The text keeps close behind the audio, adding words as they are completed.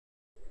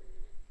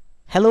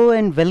Hello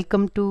and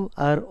welcome to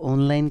our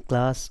online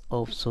class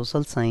of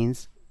social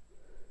science.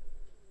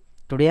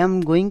 Today I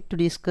am going to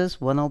discuss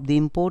one of the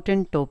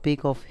important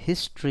topic of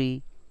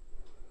history,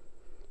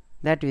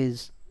 that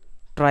is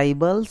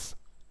tribals,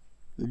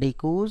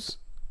 Dikus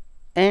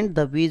and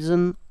the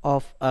vision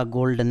of a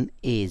golden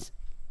age.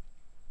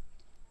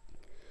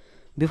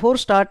 Before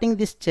starting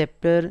this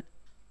chapter,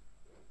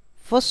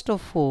 first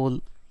of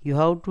all you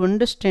have to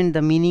understand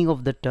the meaning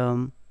of the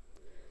term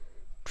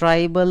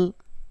tribal,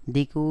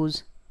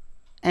 Dikus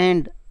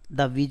and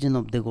the vision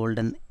of the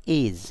golden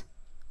age.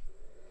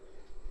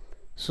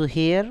 So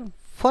here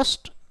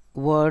first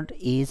word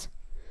is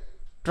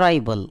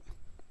tribal.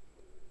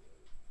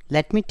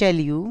 Let me tell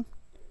you,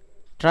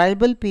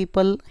 tribal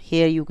people,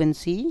 here you can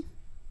see,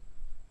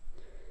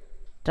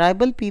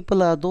 tribal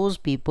people are those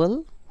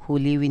people who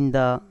live in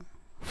the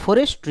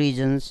forest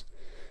regions,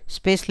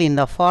 especially in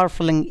the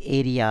far-flung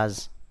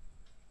areas.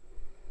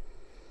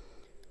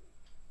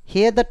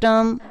 Here the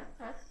term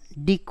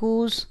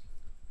Dikus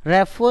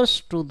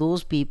refers to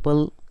those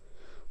people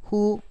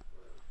who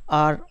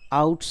are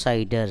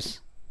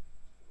outsiders.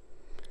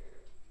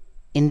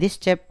 In this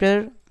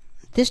chapter,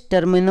 this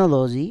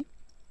terminology,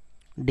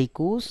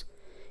 Dikus,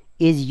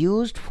 is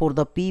used for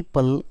the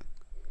people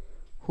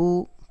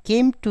who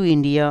came to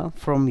India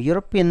from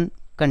European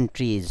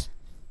countries.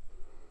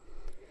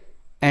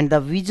 And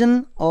the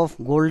vision of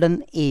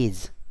golden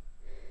age.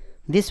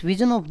 This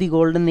vision of the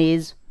golden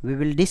age we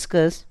will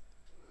discuss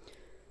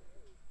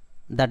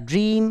the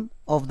dream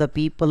of the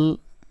people,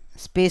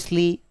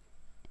 especially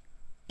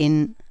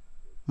in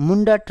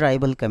Munda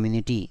tribal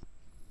community.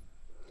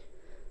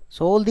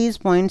 So all these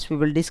points we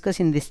will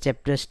discuss in this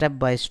chapter step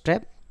by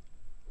step.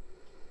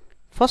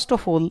 First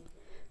of all,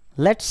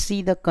 let's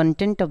see the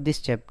content of this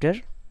chapter.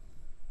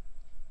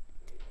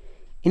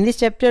 In this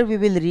chapter we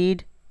will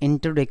read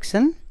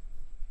introduction.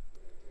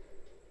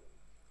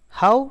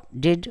 How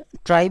did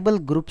tribal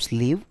groups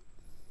live?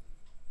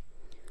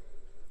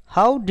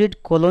 How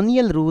did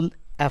colonial rule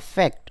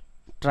affect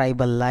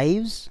tribal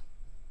lives?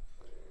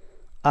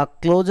 A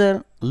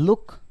closer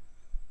look,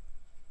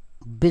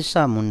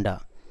 Birsa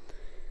Munda.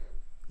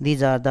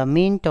 These are the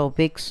main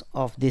topics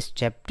of this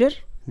chapter,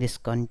 this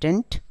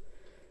content.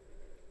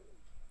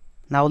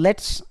 Now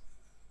let's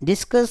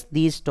discuss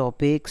these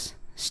topics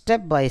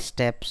step by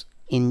steps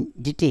in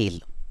detail.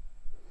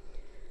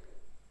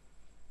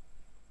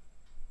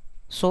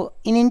 So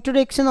in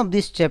introduction of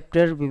this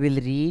chapter we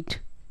will read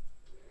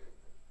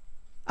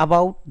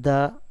about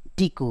the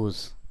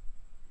Dikus.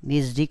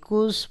 These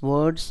Dikus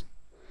words,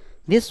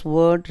 this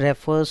word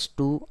refers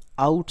to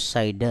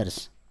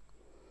outsiders.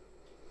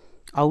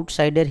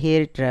 Outsider,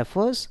 here it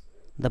refers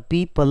the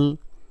people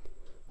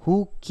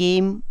who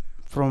came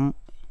from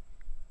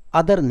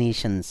other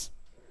nations,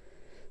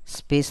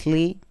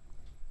 especially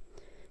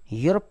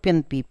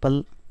European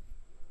people.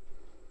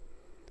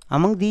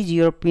 Among these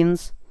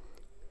Europeans,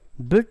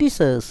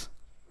 Britishers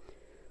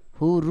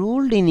who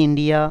ruled in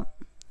India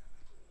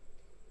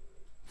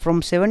from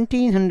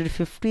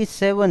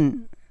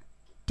 1757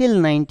 till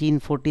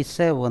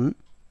 1947.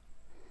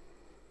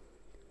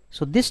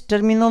 So this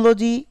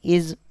terminology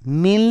is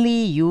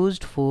mainly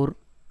used for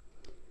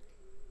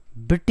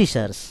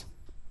Britishers.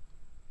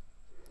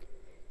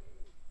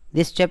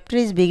 This chapter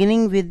is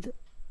beginning with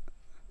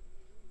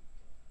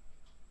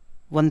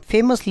one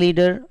famous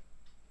leader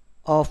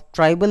of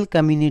tribal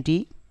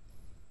community,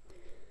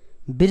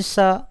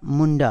 Birsa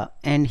Munda,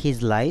 and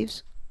his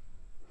lives,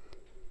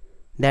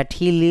 that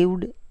he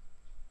lived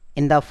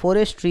in the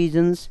forest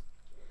regions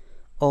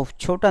of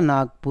Chota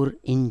Nagpur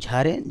in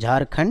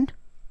Jharkhand.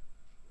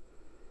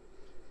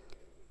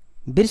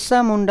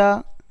 Birsa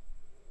Munda,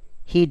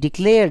 he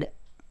declared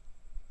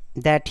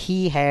that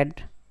he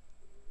had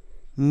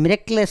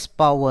miraculous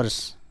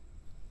powers.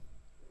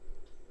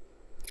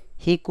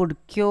 He could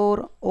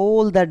cure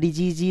all the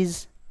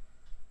diseases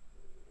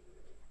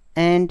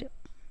and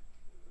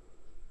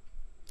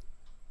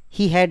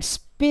he had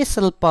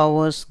special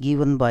powers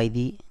given by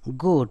the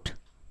god.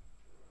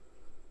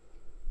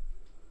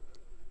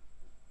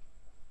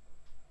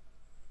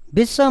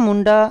 Birsa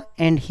Munda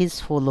and his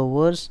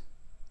followers,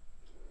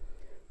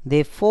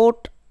 they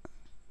fought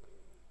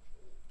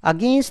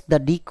against the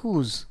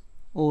Dikus,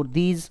 or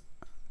these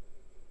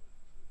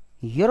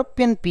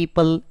European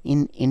people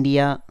in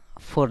India,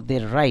 for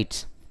their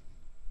rights.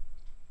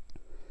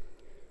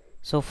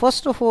 So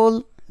first of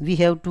all we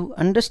have to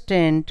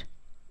understand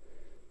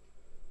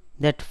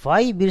that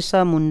why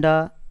Birsa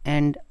Munda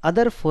and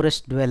other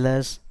forest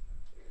dwellers,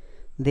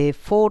 they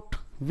fought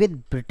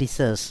with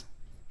Britishers.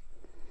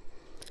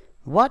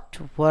 What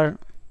were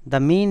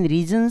the main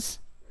reasons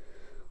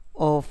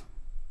of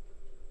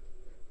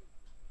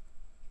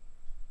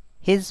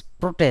his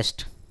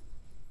protest?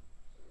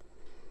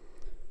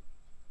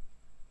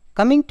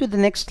 Coming to the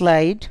next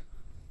slide,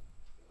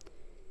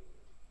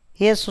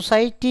 here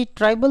society,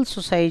 tribal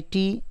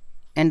society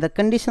and the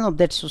condition of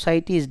that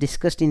society is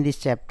discussed in this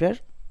chapter.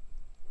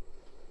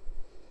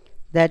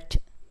 That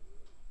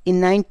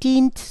in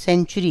 19th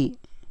century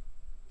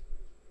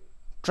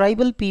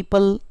tribal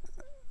people,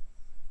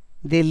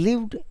 they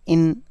lived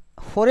in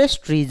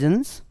forest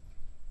regions,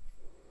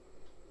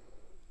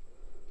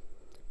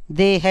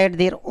 they had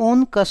their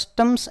own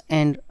customs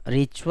and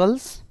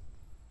rituals.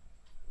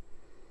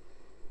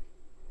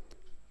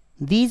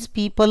 These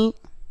people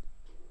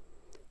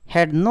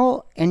had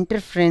no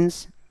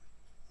interference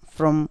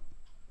from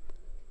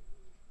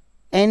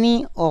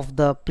any of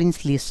the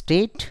princely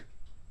state.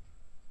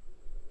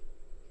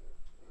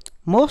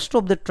 Most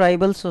of the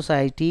tribal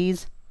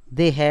societies,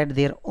 they had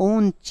their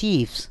own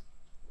chiefs.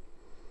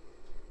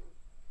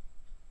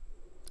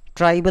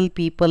 Tribal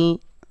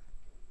people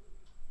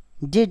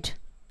did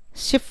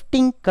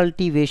shifting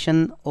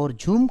cultivation or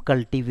jhum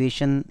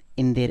cultivation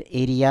in their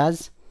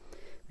areas.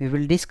 We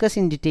will discuss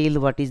in detail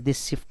what is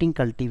this shifting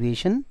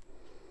cultivation.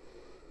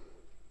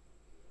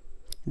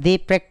 They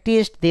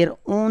practiced their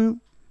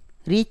own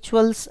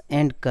rituals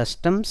and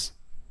customs.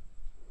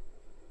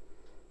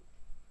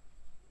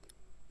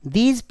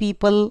 These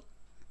people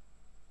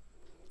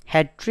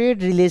had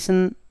trade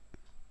relation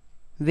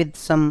with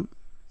some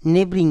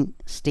neighboring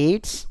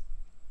states,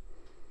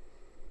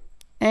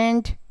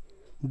 and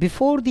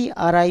before the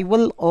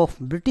arrival of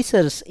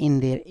Britishers in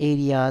their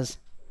areas,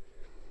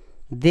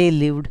 they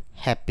lived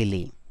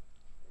happily.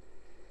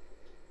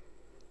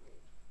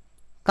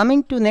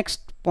 Coming to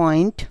next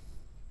point,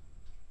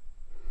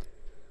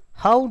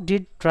 how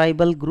did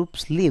tribal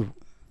groups live?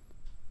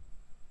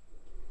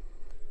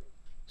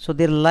 So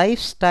their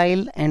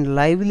lifestyle and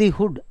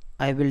livelihood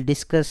I will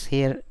discuss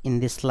here in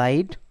this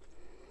slide.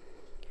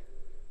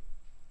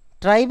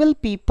 Tribal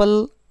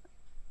people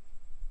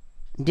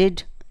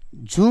did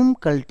jhum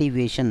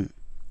cultivation.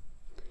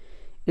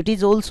 It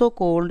is also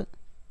called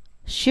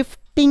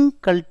shifting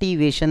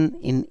cultivation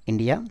in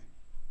India.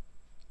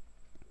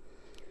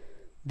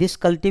 This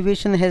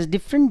cultivation has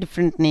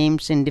different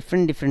names in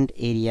different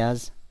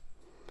areas.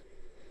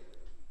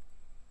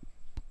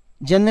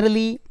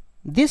 Generally,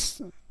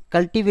 this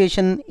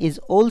cultivation is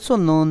also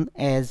known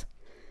as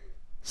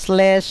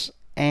slash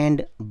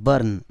and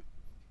burn.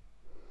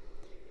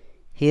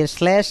 Here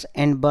slash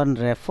and burn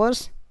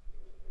refers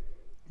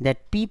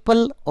that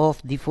people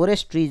of the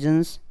forest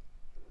regions,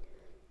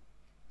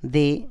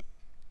 they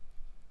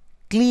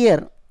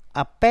clear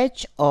a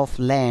patch of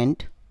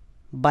land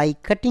by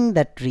cutting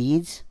the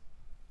trees.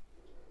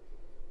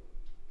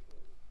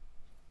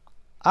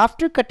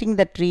 After cutting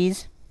the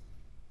trees,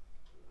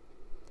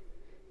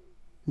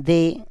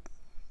 they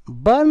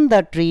burn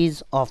the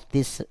trees of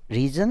this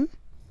region.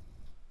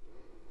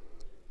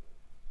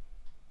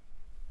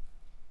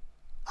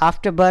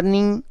 After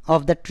burning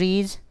of the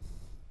trees,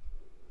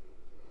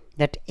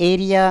 that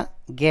area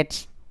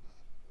gets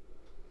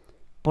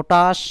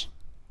potash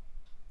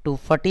to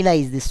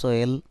fertilize the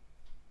soil.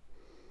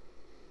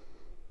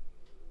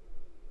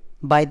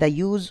 By the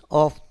use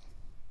of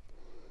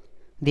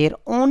their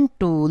own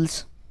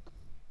tools,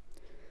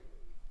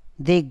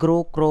 they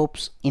grow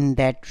crops in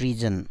that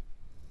region.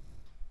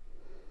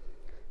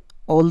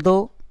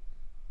 Although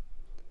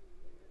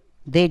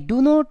they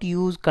do not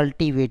use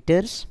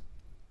cultivators,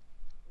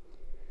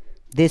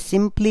 they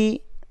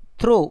simply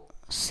throw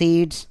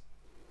seeds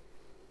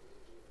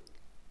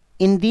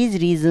in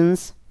these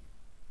regions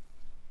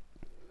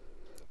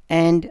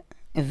and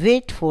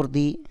wait for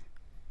the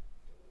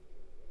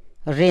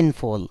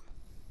rainfall.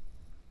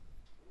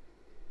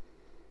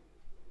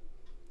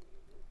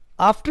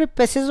 After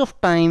passage of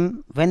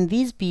time, when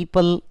these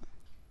people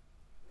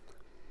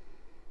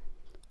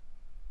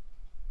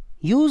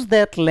use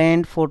that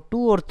land for 2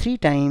 or 3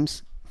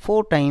 times,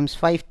 4 times,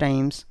 5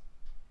 times,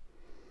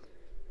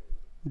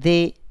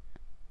 they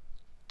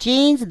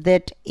change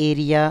that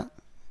area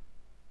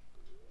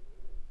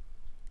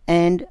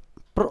and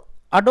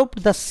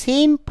adopt the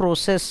same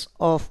process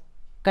of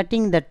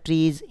cutting the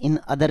trees in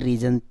other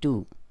region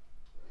too.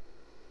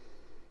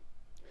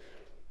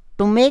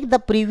 To make the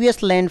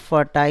previous land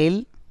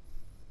fertile,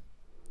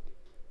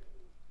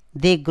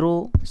 they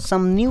grow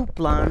some new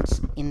plants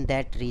in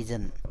that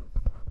region.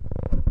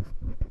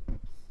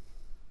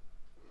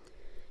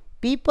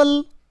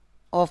 People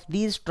of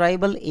these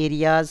tribal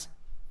areas,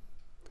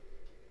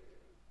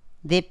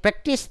 they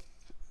practice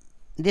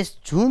this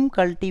jhum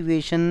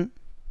cultivation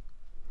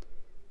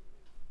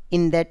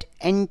in that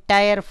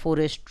entire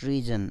forest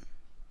region.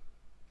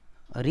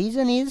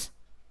 Reason is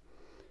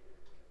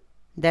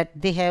that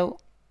they have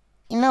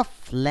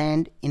enough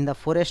land in the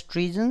forest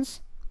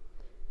regions.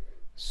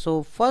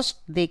 So first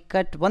they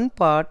cut one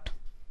part,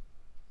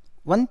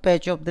 one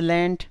patch of the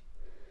land,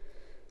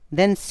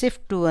 then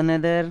shift to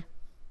another,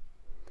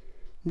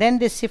 then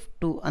they shift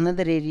to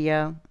another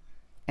area,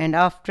 and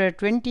after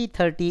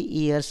 20-30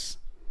 years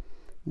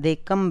they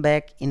come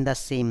back in the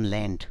same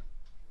land.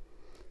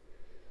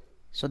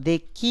 So they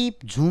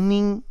keep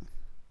jhuming,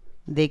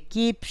 they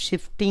keep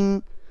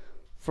shifting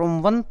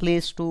from one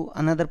place to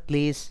another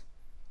place.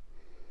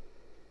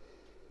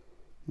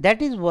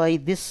 That is why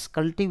this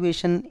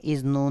cultivation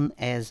is known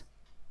as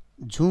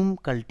jhum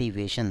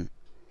cultivation.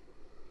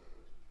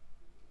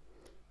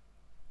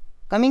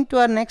 Coming to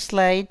our next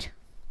slide,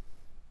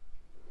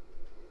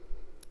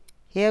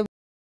 here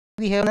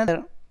we have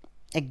another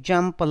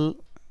example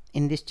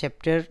in this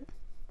chapter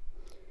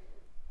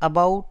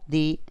about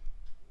the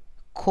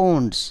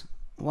Khonds,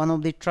 one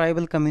of the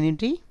tribal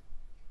community.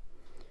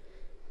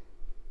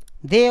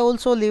 They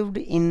also lived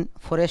in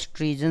forest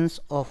regions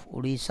of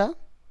Odisha.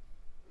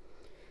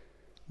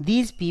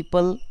 These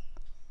people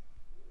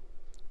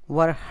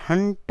were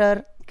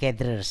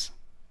hunter-gatherers.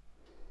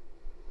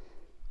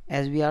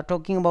 As we are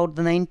talking about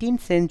the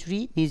 19th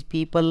century, these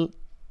people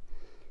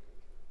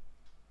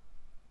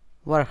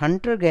were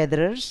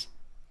hunter-gatherers.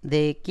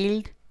 They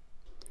killed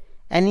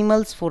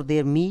animals for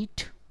their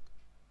meat,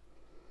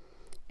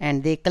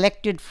 and they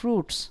collected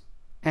fruits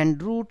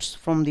and roots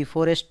from the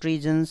forest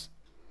regions,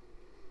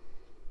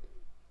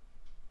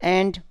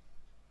 and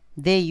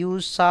they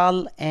used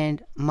sal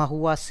and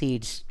mahua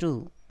seeds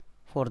too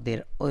for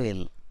their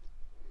oil.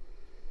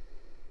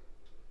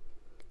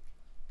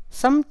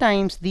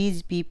 Sometimes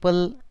these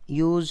people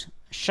use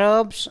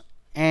shrubs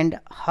and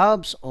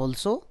herbs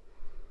also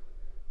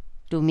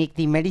to make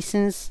the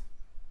medicines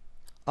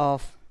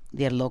of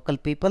their local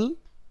people.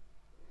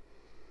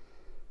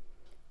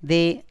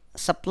 They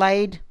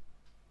supplied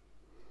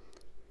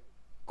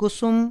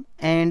kusum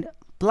and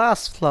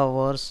plas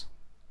flowers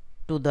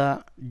to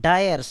the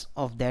dyers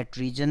of that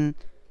region,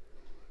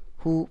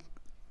 who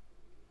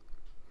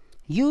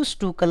used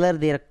to color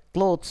their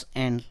clothes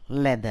and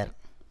leather.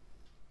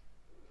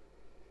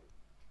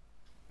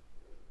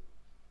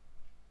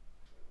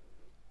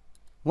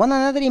 One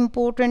another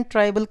important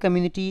tribal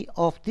community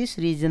of this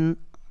region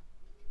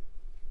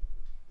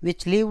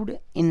which lived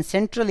in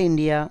central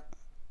India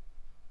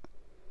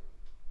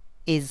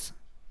is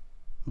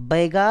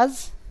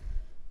Baigas.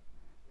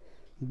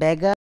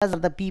 Baigas are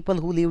the people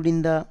who lived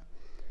in the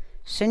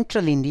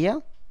central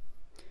India.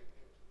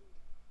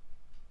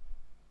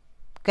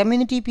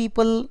 Community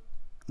people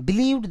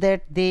believed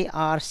that they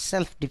are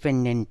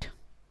self-dependent.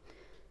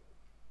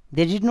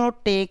 They did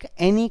not take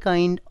any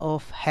kind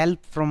of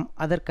help from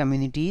other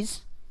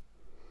communities.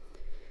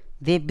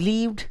 They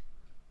believed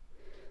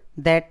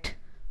that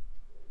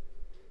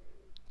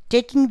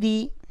taking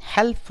the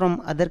help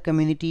from other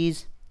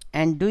communities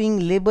and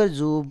doing labor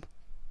job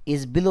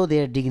is below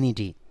their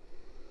dignity.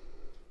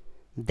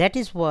 That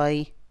is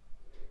why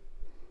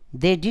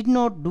they did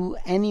not do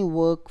any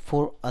work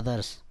for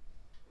others.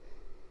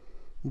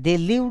 They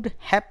lived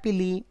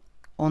happily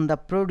on the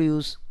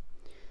produce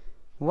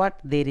what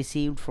they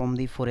received from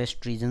the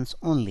forest regions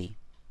only.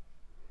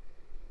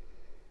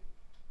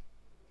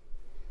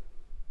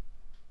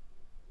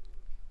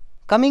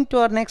 Coming to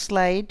our next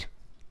slide,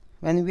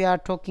 when we are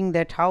talking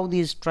that how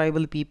these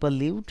tribal people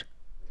lived.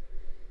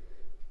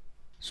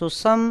 So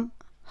some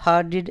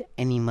herded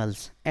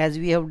animals, as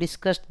we have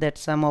discussed that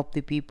some of the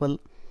people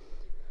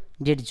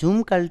did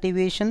jhum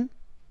cultivation.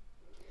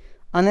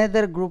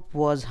 Another group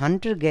was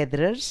hunter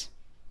gatherers,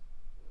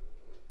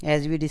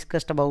 as we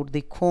discussed about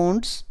the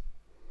Khonds.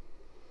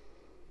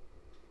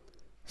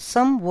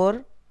 Some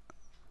were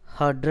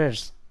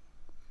herders,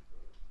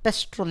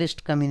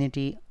 pastoralist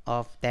community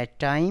of that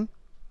time.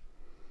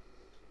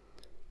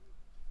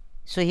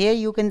 So here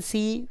you can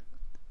see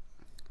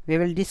we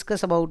will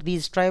discuss about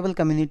these tribal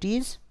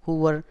communities who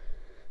were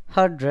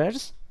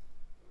herders.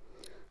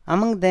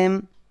 Among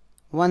them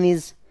one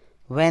is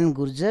Van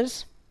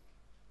Gurjars,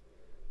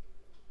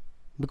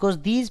 because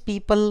these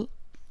people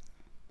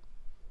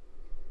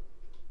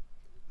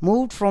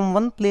moved from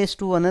one place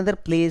to another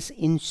place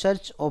in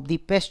search of the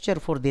pasture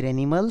for their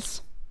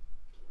animals.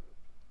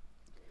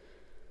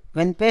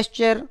 When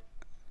pasture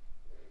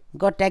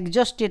got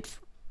exhausted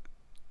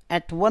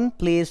at one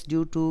place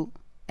due to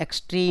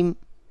extreme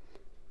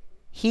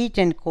heat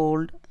and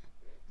cold,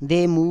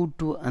 they moved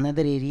to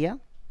another area.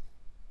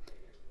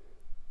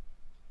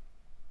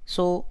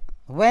 So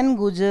Van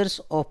Gujars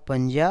of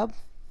Punjab,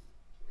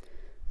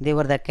 they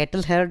were the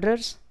cattle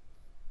herders.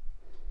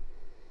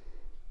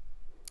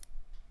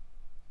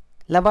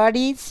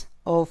 Labadis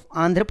of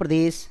Andhra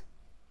Pradesh,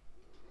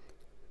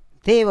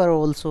 they were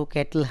also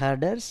cattle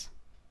herders.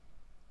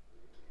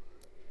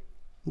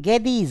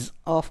 Gadis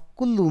of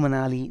Kullu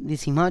Manali,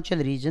 this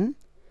Himachal region,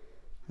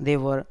 they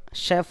were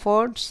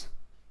shepherds.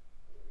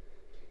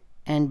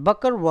 And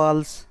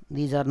Bakarwals,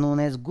 these are known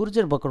as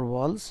Gurjar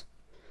Bakarwals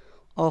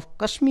of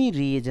Kashmir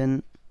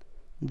region,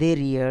 they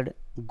reared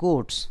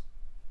goats.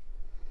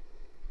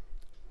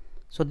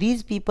 So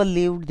these people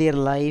lived their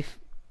life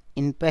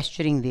in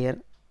pasturing their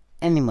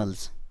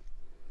animals.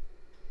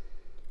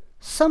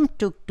 Some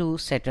took to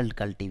settled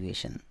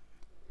cultivation.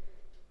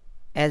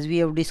 As we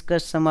have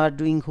discussed, some are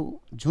doing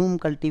jhum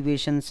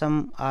cultivation,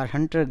 some are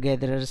hunter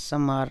gatherers,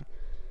 some are,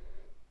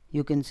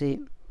 you can say,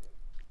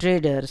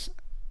 traders.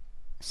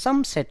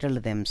 Some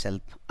settled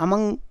themselves.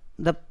 Among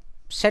the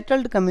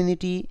settled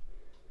community,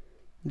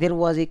 there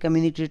was a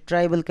community,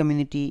 tribal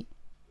community,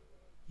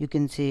 you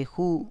can say,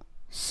 who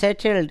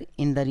settled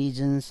in the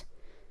regions.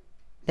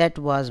 That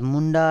was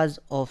Mundas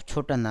of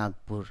Chota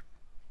Nagpur.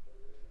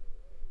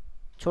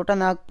 Chota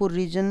Nagpur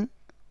region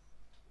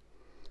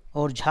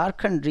or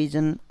Jharkhand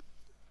region,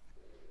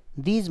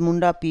 these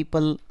Munda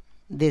people,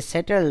 they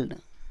settled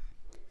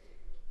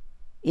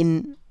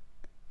in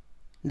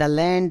the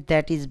land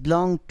that is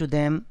belonged to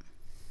them.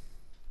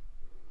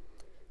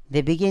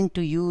 They began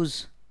to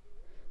use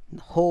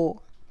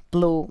hoe,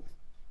 plow,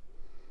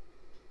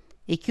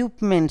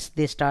 equipments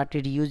they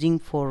started using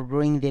for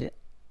growing their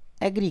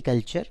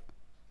agriculture.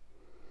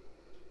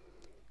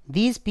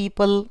 These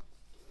people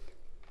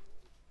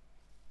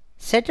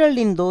settled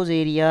in those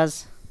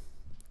areas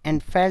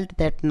and felt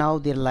that now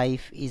their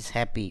life is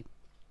happy.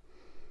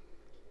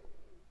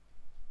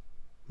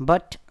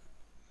 But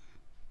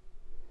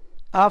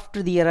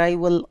after the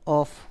arrival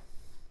of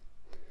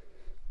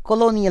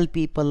colonial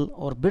people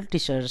or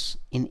Britishers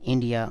in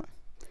India,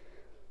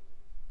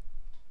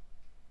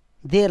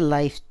 their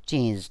life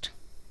changed.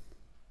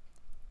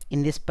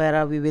 In this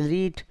para we will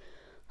read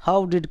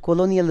how did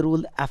colonial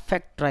rule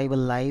affect tribal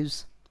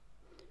lives.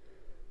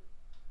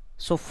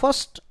 So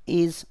first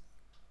is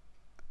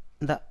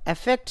the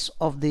effects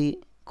of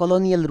the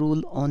colonial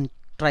rule on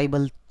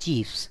tribal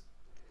chiefs.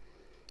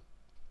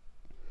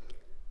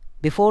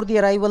 Before the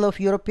arrival of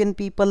European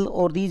people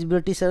or these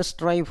Britishers,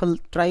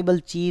 tribal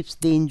chiefs,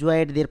 they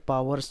enjoyed their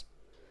powers.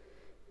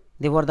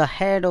 They were the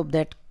head of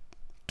that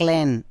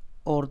clan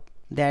or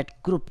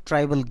that group,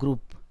 tribal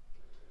group.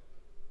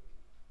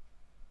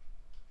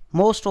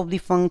 Most of the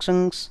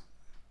functions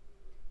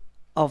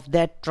of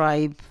that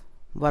tribe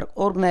were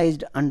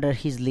organized under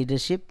his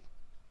leadership.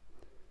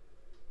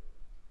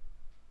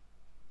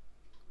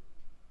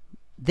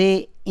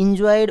 They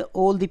enjoyed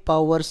all the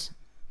powers.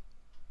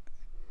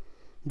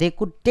 They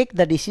could take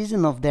the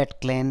decision of that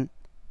clan.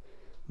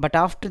 But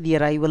after the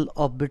arrival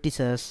of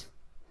Britishers,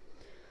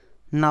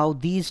 now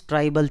these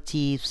tribal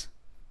chiefs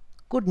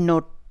could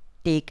not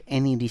take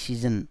any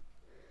decision.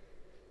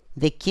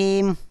 They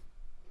came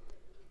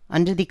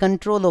under the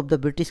control of the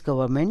British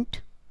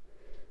government.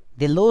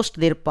 They lost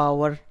their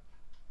power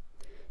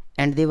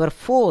and they were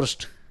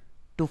forced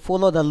to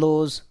follow the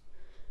laws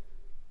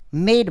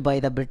made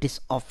by the British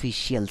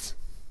officials.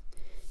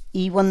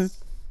 Even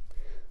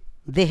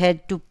they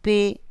had to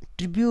pay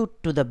tribute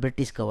to the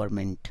British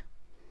government.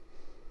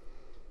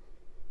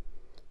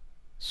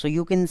 So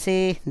you can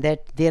say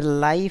that their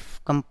life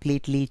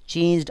completely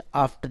changed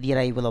after the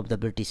arrival of the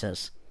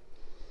Britishers.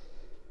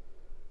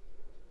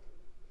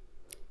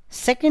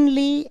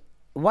 Secondly,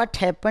 what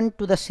happened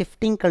to the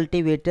shifting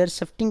cultivators?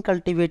 Shifting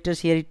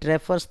cultivators, here it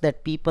refers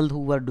that people who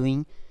were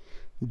doing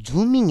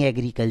zooming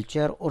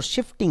agriculture or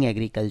shifting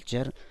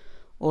agriculture,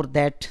 or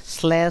that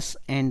slash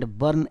and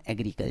burn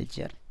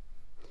agriculture.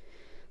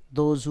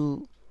 Those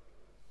who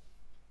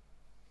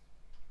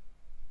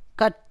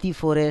cut the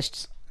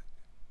forests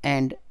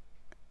and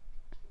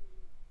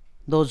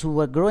those who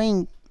were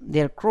growing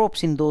their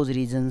crops in those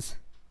regions.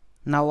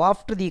 Now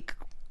after the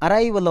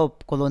arrival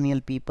of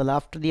colonial people,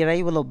 after the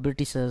arrival of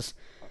Britishers,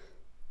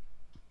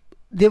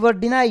 they were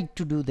denied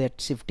to do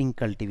that shifting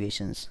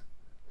cultivations.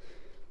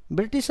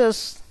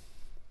 Britishers,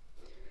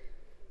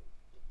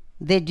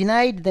 they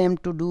denied them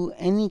to do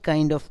any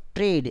kind of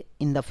trade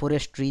in the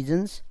forest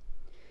regions.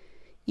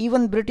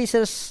 Even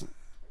Britishers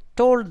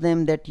told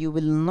them that you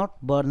will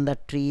not burn the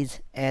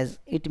trees as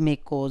it may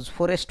cause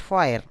forest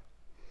fire.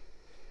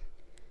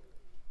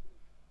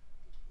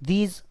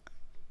 These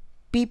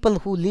people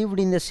who lived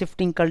in the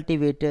shifting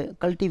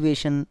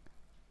cultivation,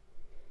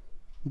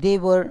 they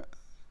were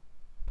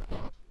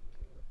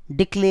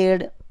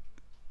declared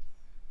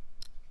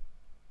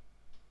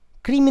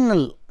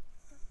criminal.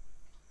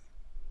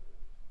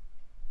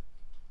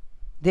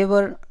 They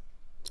were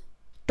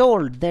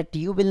told that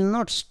you will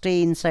not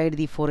stay inside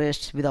the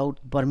forests without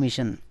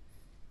permission.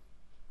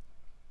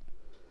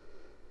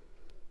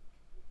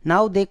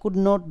 Now they could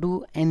not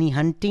do any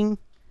hunting.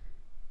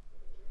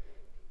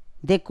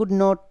 They could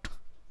not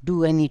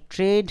do any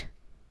trade.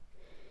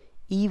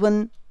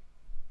 Even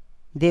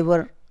they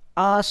were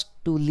asked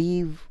to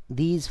leave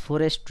these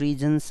forest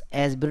regions,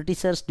 as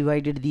Britishers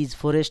divided these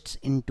forests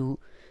into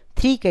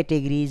three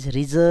categories: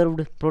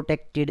 reserved,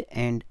 protected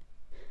and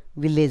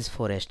village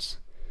forests.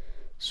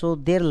 So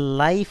their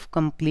life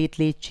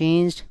completely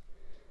changed.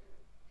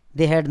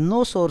 They had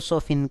no source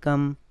of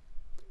income.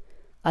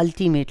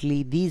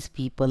 Ultimately, these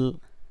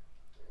people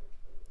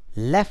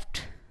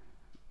left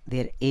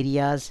their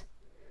areas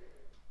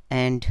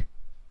and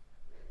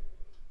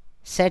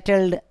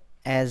settled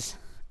as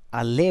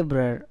a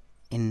laborer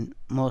in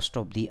most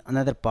of the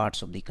another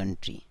parts of the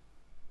country.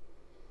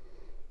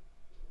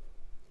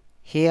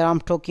 Here I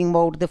am talking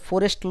about the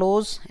forest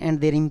laws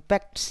and their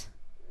impacts.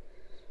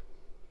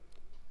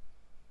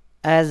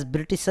 As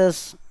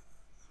Britishers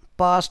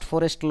passed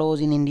forest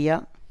laws in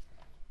India,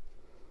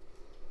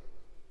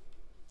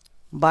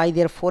 by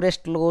their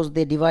forest laws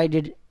they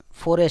divided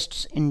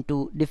forests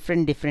into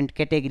different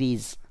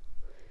categories.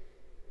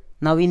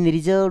 Now in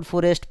reserved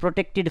forest,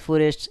 protected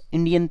forests,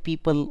 Indian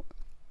people,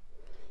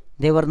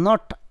 they were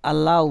not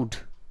allowed.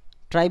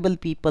 Tribal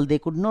people, they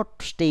could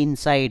not stay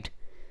inside.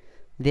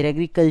 Their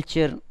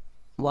agriculture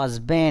was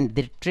banned,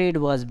 their trade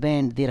was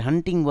banned, their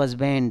hunting was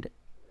banned.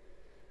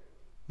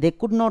 They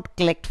could not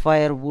collect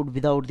firewood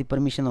without the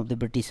permission of the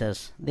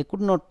Britishers. They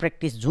could not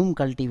practice zoom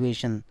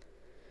cultivation.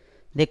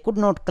 They could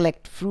not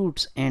collect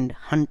fruits and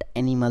hunt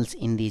animals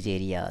in these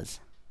areas.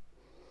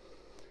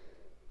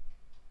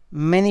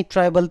 Many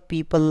tribal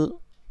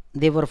people,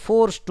 they were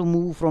forced to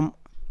move from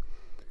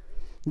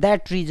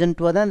that region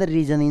to another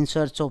region in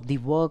search of the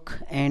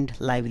work and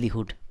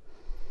livelihood.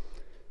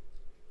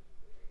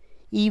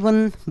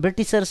 Even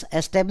Britishers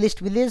established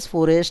village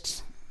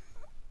forests.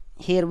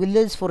 Here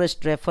village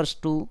forest refers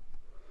to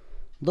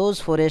those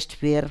forests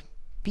where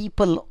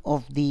people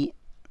of the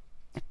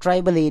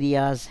tribal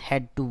areas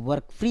had to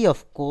work free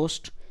of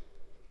cost.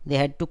 They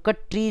had to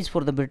cut trees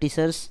for the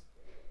Britishers.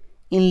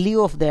 In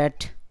lieu of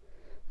that,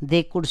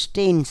 they could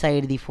stay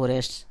inside the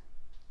forests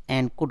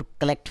and could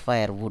collect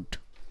firewood.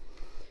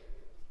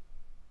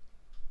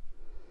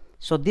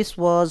 So this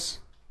was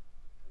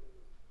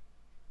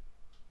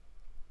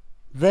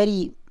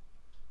very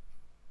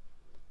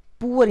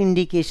poor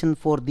indication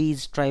for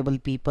these tribal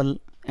people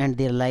and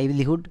their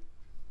livelihood.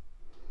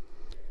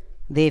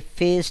 They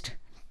faced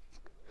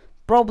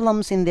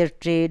problems in their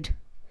trade.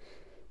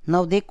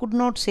 Now they could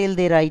not sell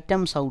their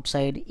items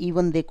outside,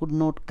 even they could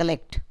not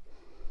collect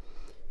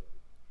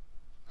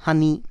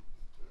honey,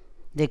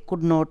 they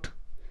could not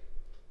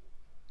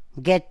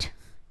get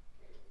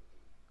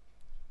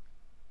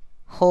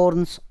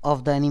horns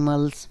of the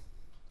animals,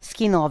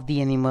 skin of the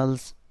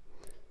animals,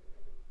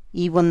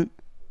 even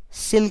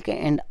silk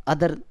and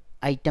other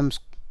items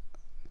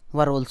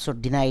were also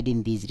denied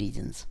in these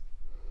regions.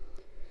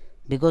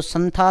 Because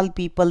Santhal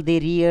people, they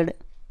reared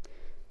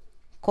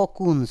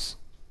cocoons.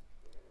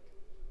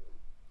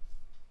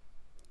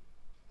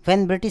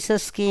 When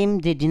Britishers came,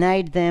 they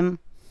denied them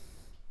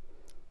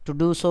to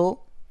do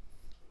so,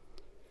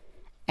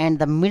 and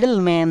the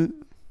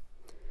middleman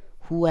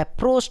who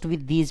approached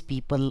with these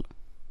people,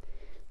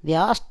 they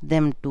asked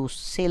them to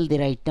sell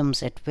their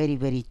items at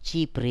very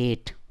cheap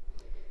rate.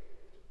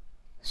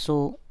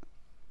 So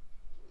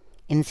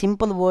in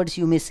simple words,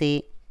 you may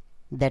say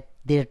that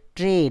their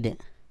trade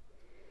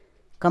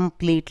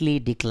completely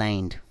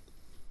declined.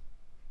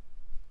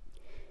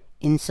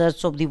 In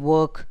search of the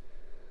work,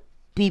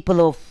 people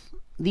of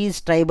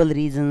these tribal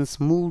regions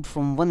moved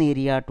from one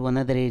area to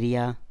another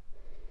area.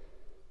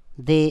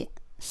 They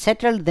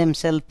settled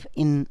themselves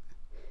in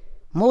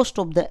most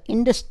of the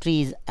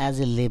industries as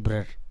a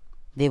laborer.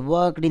 They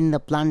worked in the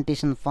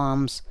plantation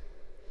farms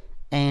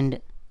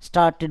and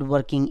started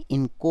working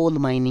in coal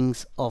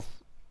minings of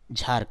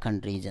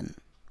Jharkhand region.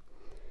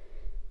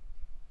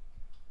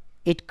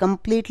 It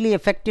completely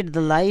affected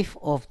the life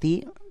of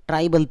the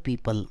tribal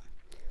people.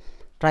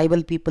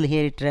 Tribal people,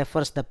 here it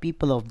refers the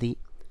people of the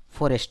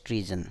forest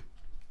region.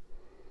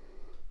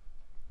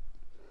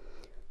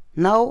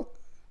 Now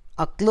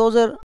a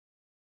closer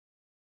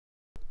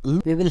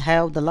we will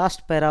have the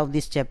last para of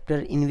this chapter,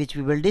 in which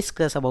we will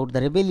discuss about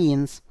the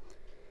rebellions,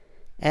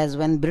 as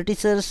when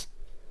Britishers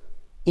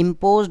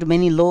imposed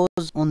many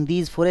laws on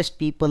these forest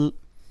people,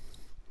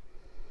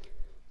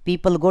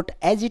 people got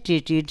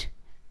agitated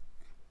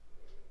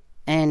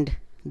and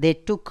they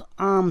took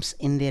arms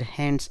in their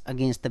hands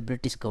against the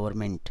British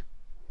government.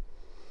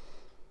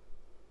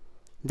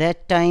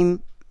 That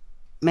time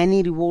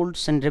many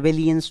revolts and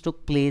rebellions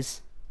took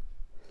place.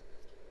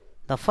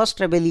 The first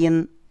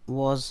rebellion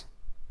was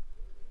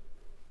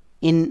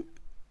in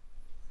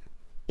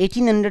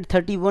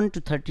 1831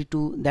 to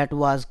 32, that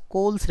was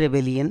Cole's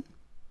rebellion.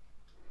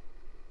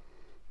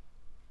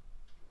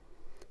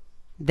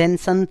 Then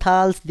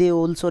Santhals, they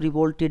also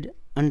revolted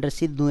under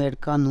Sidhu and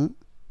Kanu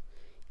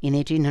in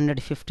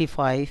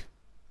 1855.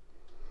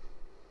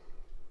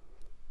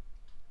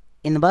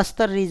 In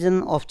Bastar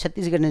region of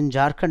Chhattisgarh and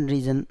Jharkhand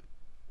region,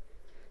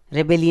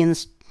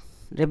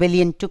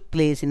 rebellion took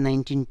place in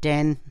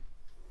 1910.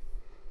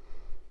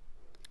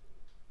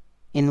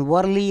 In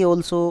Worli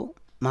also,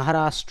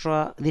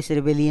 Maharashtra, this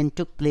rebellion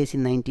took place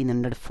in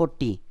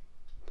 1940.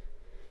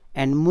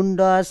 And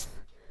Mundas,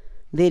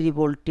 they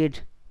revolted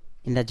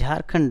in the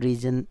Jharkhand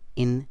region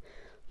in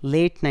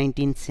late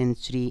 19th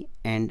century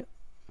and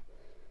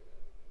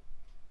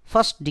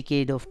first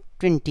decade of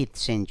 20th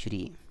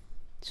century.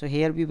 So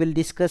here we will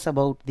discuss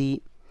about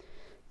the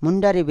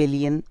Munda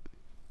rebellion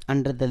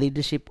under the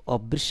leadership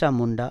of Birsa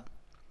Munda.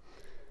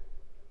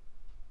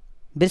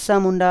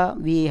 Birsa Munda,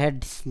 we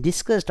had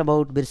discussed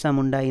about Birsa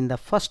Munda in the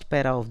first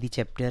para of the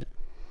chapter,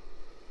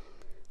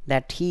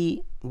 that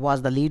he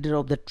was the leader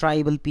of the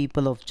tribal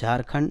people of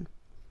Jharkhand.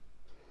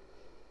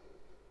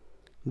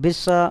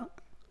 Birsa,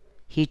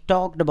 he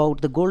talked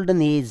about the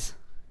golden age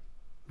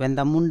when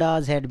the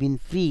Mundas had been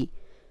free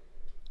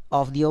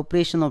of the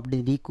oppression of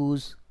the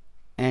Dikus,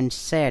 and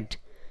said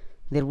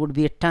there would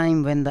be a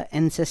time when the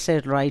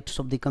ancestral rights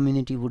of the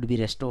community would be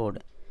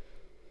restored.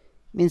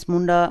 Means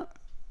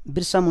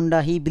Birsa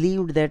Munda, he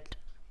believed that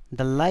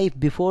the life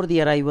before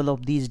the arrival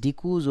of these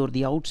Dikus or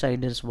the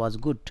outsiders was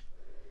good.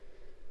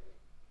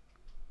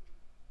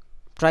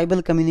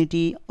 Tribal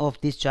community of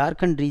this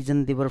Jharkhand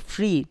region, they were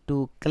free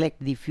to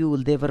collect the fuel,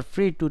 they were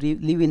free to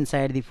live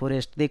inside the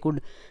forest, they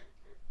could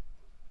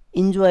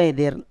enjoy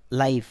their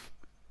life,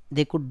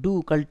 they could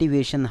do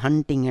cultivation,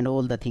 hunting and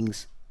all the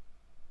things.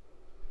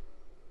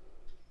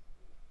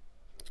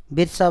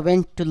 Birsa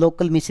went to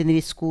local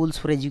missionary schools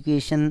for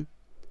education.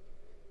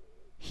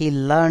 He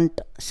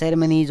learnt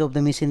ceremonies of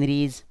the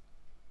missionaries.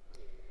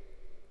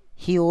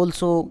 He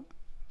also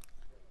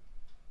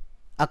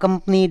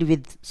accompanied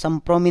with some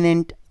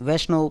prominent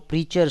Vaishnava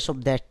preachers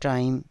of that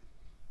time.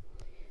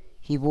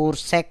 He wore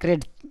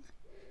sacred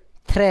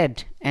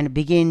thread and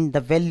began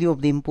the value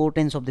of the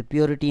importance of the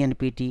purity and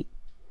piety.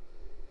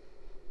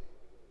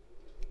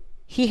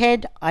 He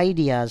had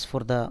ideas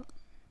for the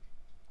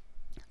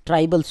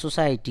tribal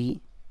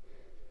society.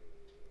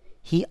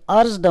 He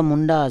urged the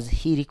Mundas,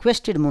 he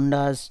requested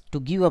Mundas to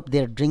give up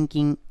their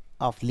drinking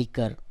of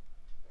liquor,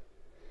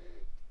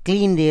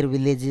 clean their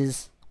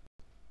villages,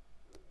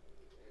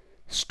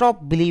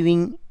 stop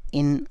believing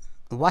in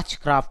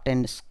witchcraft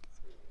and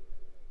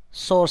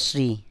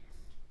sorcery.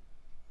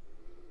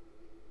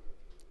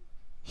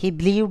 He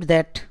believed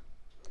that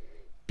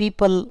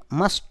people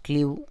must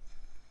live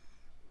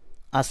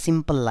a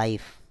simple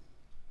life.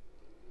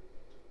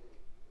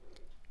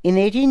 In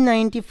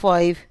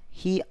 1895,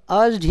 he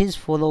urged his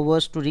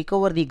followers to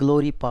recover the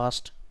glory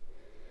past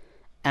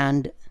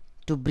and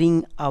to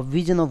bring a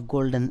vision of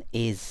golden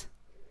age.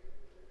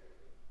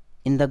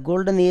 In the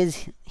golden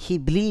age, he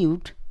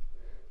believed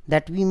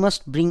that we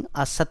must bring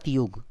a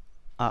Satyug,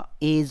 a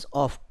age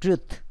of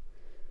truth.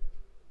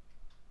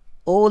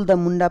 All the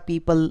Munda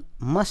people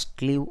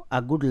must live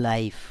a good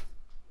life.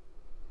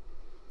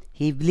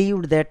 He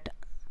believed that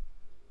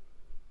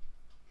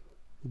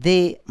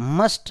they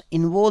must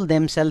involve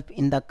themselves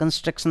in the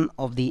construction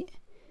of the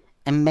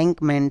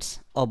embankments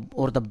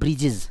or the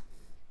bridges.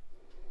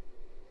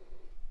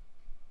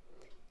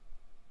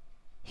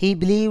 He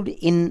believed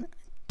in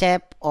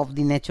tap of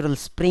the natural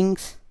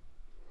springs,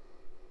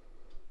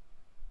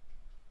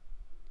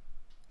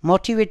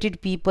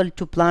 motivated people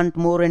to plant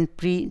more and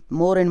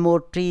more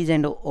trees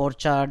and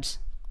orchards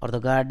or the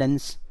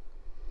gardens.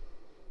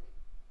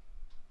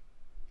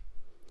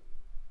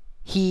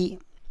 He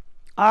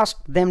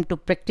asked them to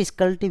practice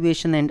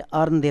cultivation and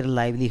earn their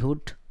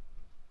livelihood.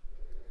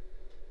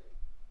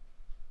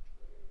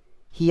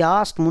 He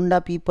asked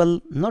Munda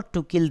people not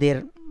to kill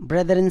their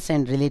brethren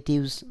and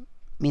relatives,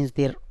 means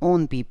their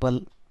own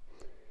people,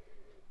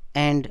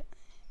 and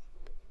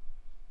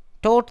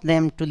taught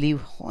them to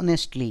live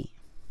honestly,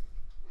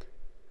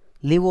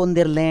 live on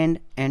their land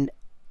and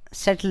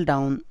settle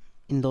down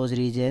in those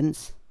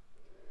regions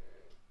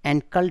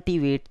and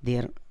cultivate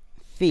their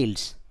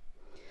fields.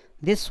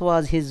 This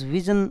was his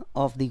vision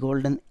of the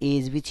golden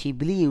age, which he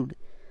believed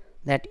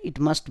that it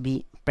must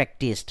be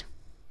practiced.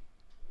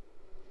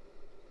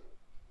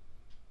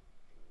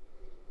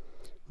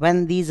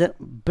 When these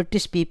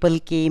British people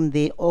came,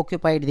 they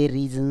occupied their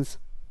regions.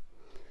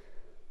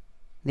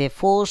 They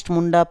forced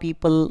Munda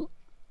people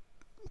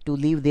to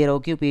leave their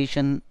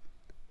occupation.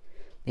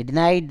 They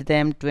denied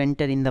them to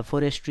enter in the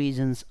forest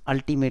regions.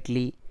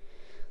 Ultimately,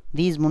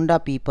 these Munda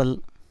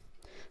people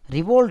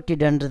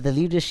revolted under the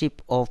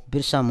leadership of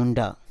Birsa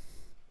Munda.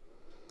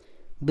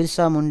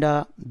 Birsa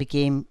Munda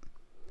became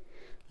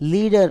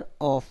leader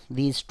of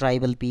these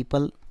tribal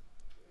people.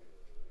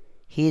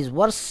 He is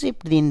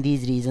worshipped in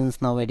these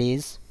regions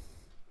nowadays.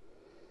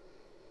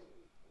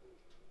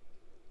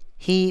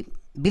 He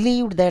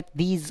believed that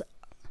these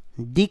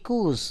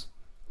Dikus,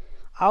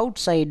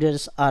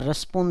 outsiders, are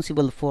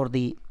responsible for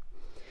the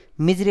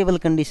miserable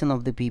condition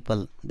of the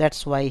people.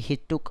 That's why he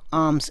took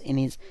arms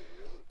and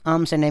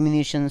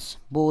ammunitions,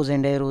 bows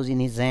and arrows in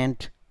his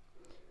hand.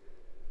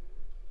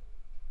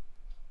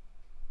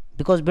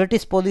 Because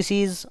British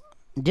policies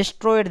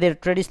destroyed their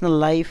traditional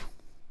life,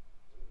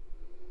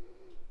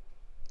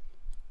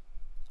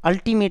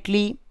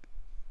 ultimately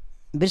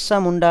Birsa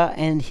Munda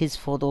and his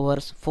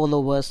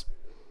followers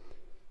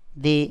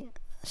they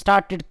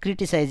started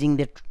criticizing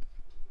the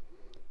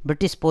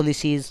British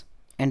policies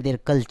and their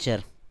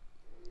culture.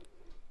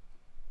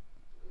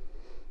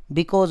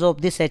 Because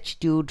of this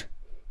attitude,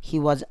 he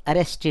was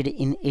arrested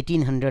in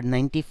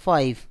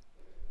 1895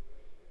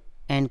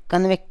 and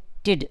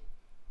convicted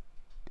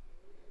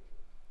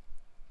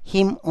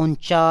him on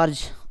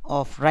charge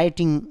of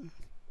writing,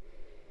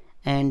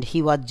 and he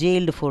was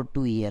jailed for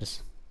 2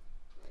 years.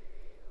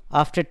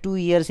 After 2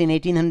 years, in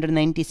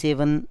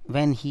 1897,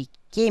 when he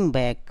came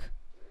back,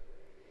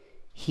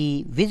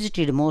 he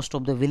visited most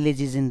of the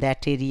villages in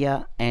that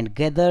area and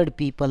gathered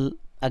people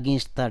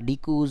against the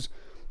Dikus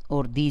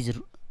or these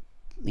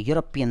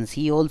Europeans.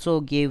 He also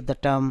gave the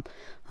term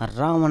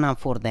Ravana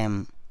for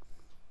them.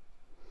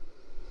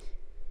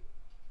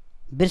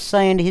 Birsa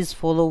and his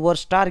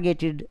followers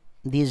targeted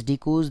these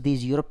Dikus,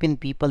 these European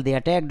people. They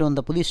attacked on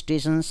the police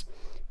stations,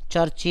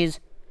 churches,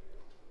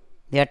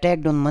 they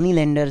attacked on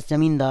moneylenders,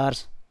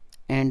 zamindars,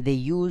 and they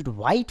used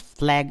white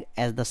flag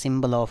as the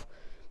symbol of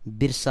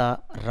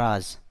Birsa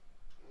Raj.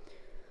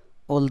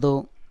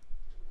 Although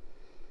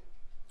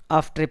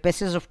after a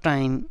passage of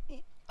time,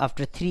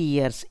 after 3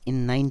 years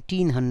in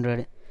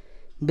 1900,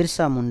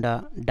 Birsa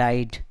Munda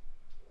died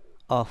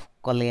of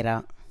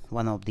cholera,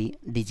 one of the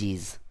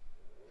disease.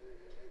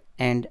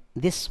 And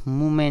this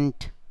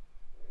movement,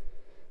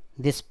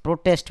 this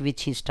protest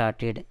which he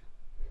started,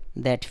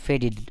 that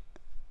faded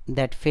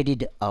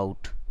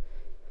out.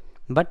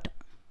 But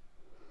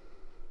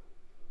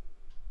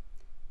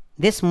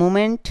this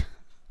movement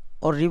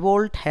or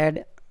revolt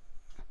had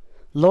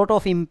lot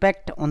of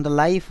impact on the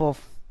life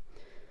of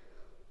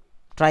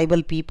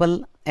tribal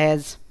people,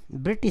 as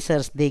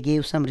Britishers they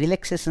gave some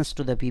relaxations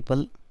to the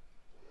people.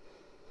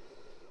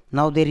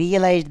 Now they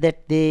realized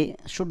that they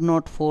should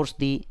not force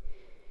the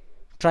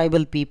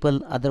tribal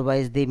people,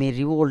 otherwise they may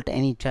revolt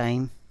any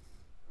time.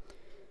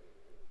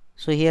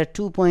 So here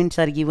 2 points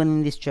are given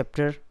in this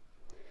chapter,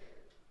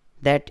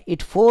 that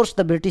it forced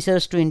the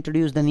Britishers to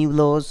introduce the new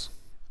laws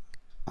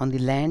on the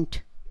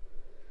land,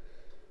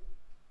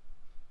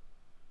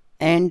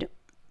 and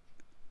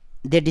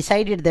they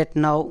decided that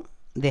now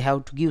they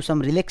have to give some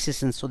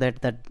relaxations so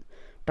that the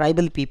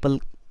tribal people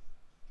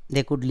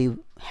they could live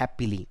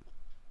happily.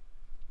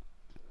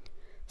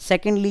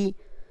 Secondly,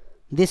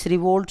 this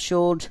revolt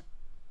showed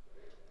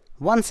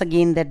once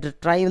again that the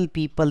tribal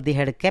people they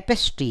had a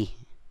capacity,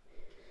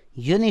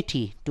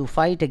 unity to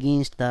fight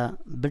against the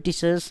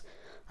Britishers,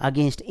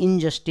 against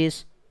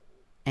injustice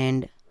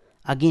and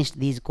against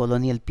these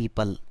colonial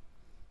people.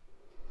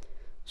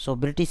 So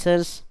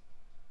Britishers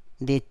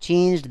they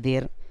changed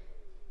their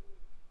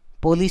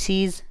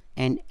policies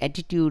and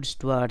attitudes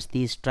towards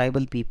these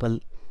tribal people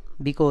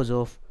because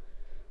of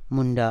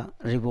Munda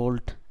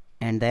revolt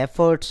and the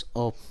efforts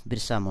of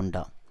Birsa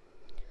Munda.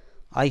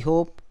 I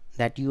hope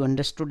that you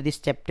understood this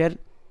chapter.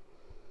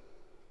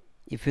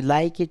 If you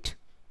like it,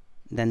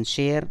 then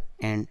share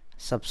and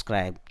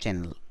subscribe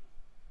channel.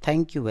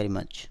 Thank you very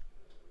much.